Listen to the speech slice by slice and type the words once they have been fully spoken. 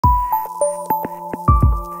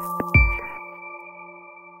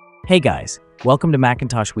Hey guys, welcome to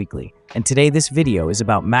Macintosh Weekly, and today this video is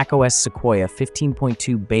about macOS Sequoia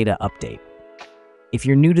 15.2 beta update. If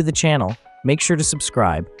you're new to the channel, make sure to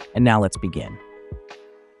subscribe, and now let's begin.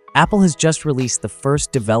 Apple has just released the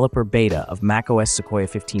first developer beta of macOS Sequoia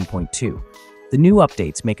 15.2. The new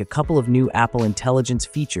updates make a couple of new Apple Intelligence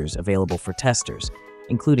features available for testers,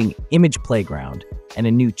 including Image Playground and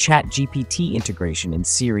a new GPT integration in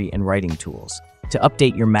Siri and writing tools. To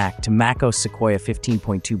update your Mac to macOS Sequoia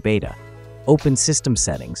 15.2 beta, open System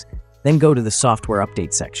Settings, then go to the Software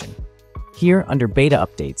Update section. Here, under Beta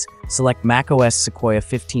Updates, select macOS Sequoia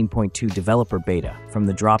 15.2 Developer Beta from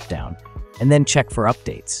the drop-down, and then check for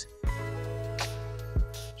updates.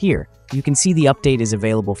 Here, you can see the update is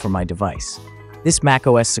available for my device. This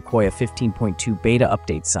macOS Sequoia 15.2 beta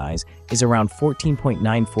update size is around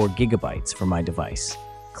 14.94 gigabytes for my device.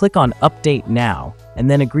 Click on Update Now, and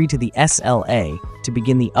then agree to the SLA to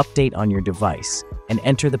begin the update on your device, and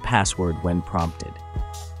enter the password when prompted.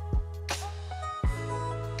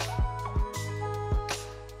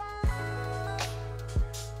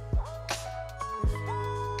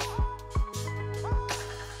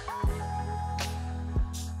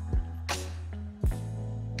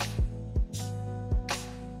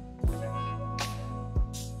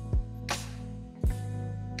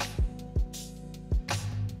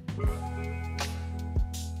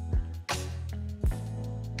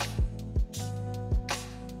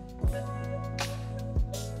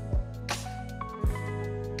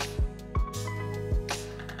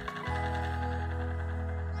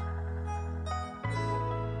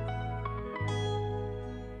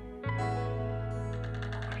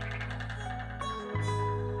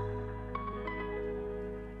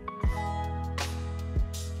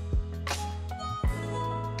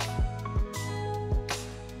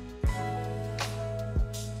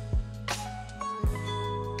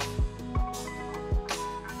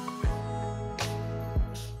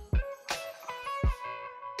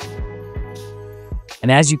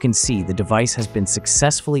 And as you can see, the device has been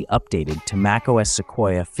successfully updated to macOS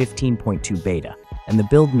Sequoia 15.2 beta, and the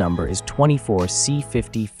build number is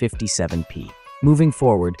 24C5057P. Moving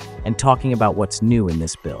forward and talking about what's new in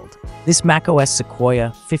this build. This macOS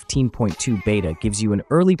Sequoia 15.2 beta gives you an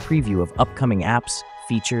early preview of upcoming apps,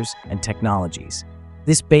 features, and technologies.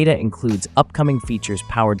 This beta includes upcoming features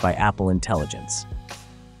powered by Apple Intelligence.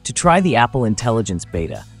 To try the Apple Intelligence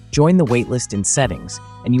beta, join the waitlist in Settings,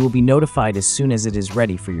 and you will be notified as soon as it is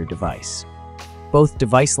ready for your device. Both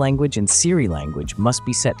device language and Siri language must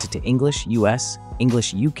be set to English US,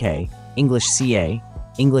 English UK, English CA,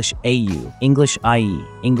 English AU, English IE,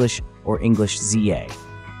 English or English ZA.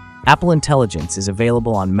 Apple Intelligence is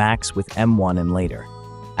available on Macs with M1 and later.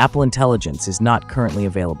 Apple Intelligence is not currently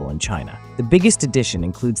available in China. The biggest addition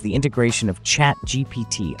includes the integration of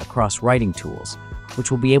GPT across writing tools,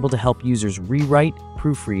 which will be able to help users rewrite,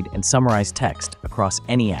 proofread, and summarize text across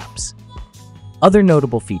any apps. Other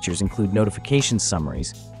notable features include notification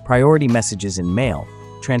summaries, priority messages in mail,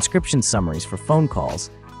 transcription summaries for phone calls,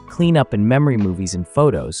 cleanup and memory movies and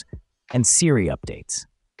photos, and Siri updates.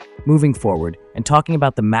 Moving forward and talking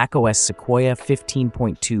about the macOS Sequoia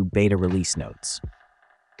 15.2 beta release notes.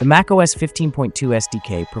 The macOS 15.2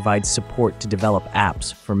 SDK provides support to develop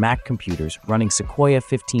apps for Mac computers running Sequoia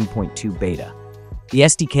 15.2 beta. The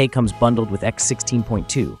SDK comes bundled with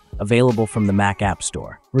X16.2, available from the Mac App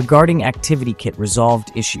Store. Regarding ActivityKit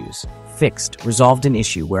resolved issues, resolved an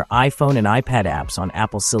issue where iPhone and iPad apps on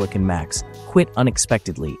Apple Silicon Macs quit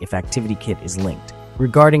unexpectedly if ActivityKit is linked.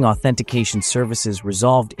 Regarding authentication services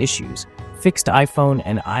resolved issues, fixed iPhone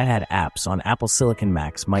and iPad apps on Apple Silicon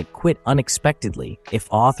Macs might quit unexpectedly if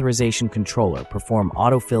Authorization Controller Perform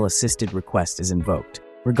Autofill Assisted Request is invoked.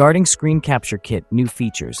 Regarding Screen Capture Kit new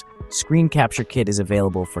features, Screen Capture Kit is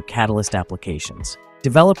available for Catalyst applications.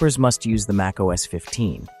 Developers must use the macOS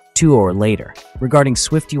 15.2 or later. Regarding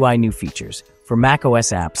SwiftUI new features, for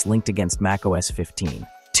macOS apps linked against macOS 15.2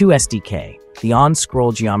 SDK, the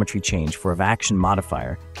on-scroll geometry change for a action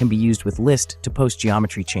modifier can be used with List to post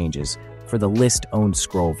geometry changes for the List-owned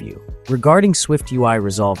scroll view. Regarding SwiftUI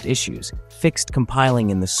resolved issues, fixed compiling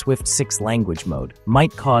in the Swift 6 language mode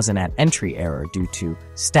might cause an @entry error due to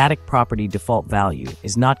static property default value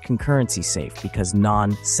is not concurrency safe because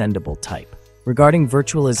non-sendable type. Regarding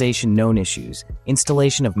virtualization known issues,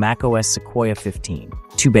 installation of macOS Sequoia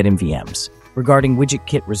 15.2 NVMs. Regarding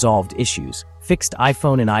WidgetKit resolved issues, fixed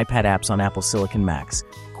iPhone and iPad apps on Apple Silicon Macs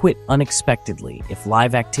quit unexpectedly if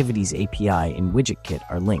Live Activities API in WidgetKit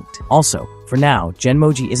are linked. Also, for now,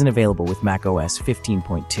 Genmoji isn't available with macOS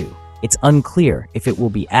 15.2. It's unclear if it will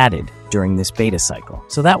be added during this beta cycle.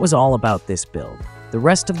 So that was all about this build. The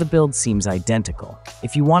rest of the build seems identical.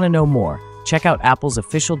 If you want to know more, Check out Apple's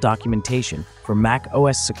official documentation for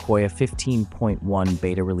macOS Sequoia 15.1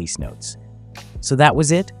 beta release notes. So that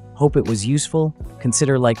was it. Hope it was useful.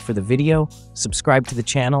 Consider like for the video, subscribe to the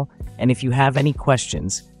channel, and if you have any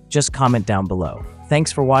questions, just comment down below.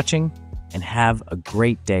 Thanks for watching, and have a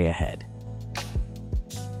great day ahead.